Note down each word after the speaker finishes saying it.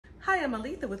Hi, I'm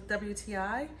Aletha with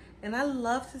WTI, and I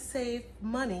love to save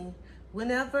money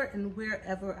whenever and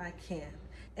wherever I can.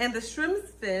 And the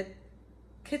Srmsvyd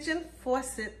kitchen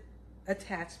faucet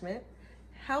attachment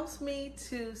helps me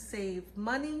to save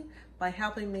money by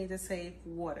helping me to save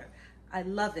water. I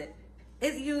love it.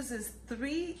 It uses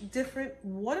 3 different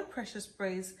water pressure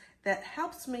sprays that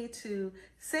helps me to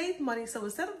save money. So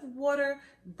instead of water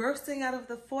bursting out of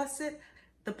the faucet,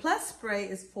 the Plus spray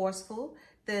is forceful,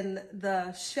 then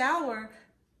the shower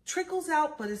trickles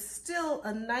out, but it's still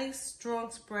a nice strong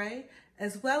spray,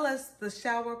 as well as the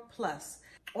shower plus.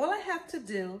 All I have to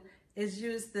do is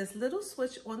use this little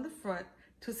switch on the front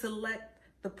to select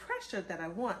the pressure that I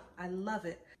want. I love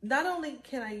it. Not only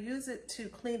can I use it to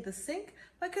clean the sink,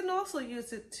 but I can also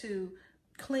use it to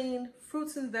clean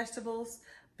fruits and vegetables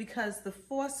because the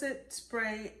faucet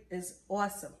spray is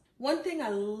awesome. One thing I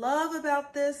love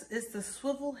about this is the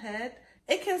swivel head.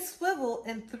 It can swivel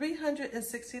in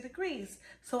 360 degrees,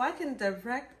 so I can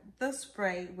direct the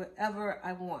spray wherever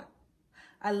I want.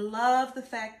 I love the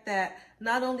fact that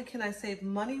not only can I save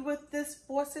money with this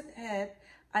faucet head,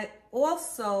 I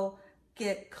also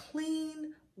get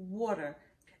clean water.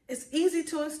 It's easy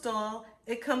to install.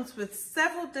 It comes with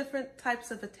several different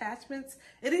types of attachments.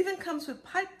 It even comes with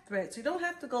pipe thread, so you don't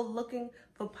have to go looking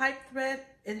for pipe thread.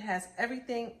 It has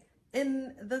everything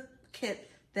in the kit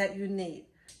that you need.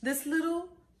 This little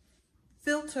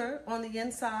filter on the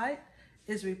inside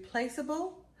is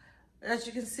replaceable. As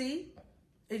you can see,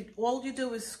 all you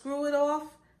do is screw it off,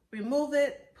 remove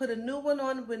it, put a new one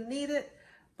on when needed,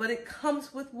 but it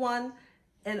comes with one,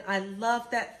 and I love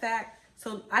that fact,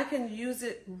 so I can use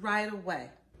it right away.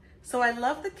 So I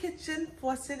love the kitchen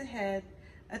faucet head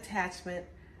attachment.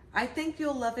 I think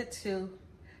you'll love it too.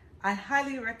 I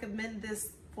highly recommend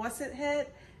this faucet head,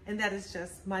 and that is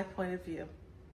just my point of view.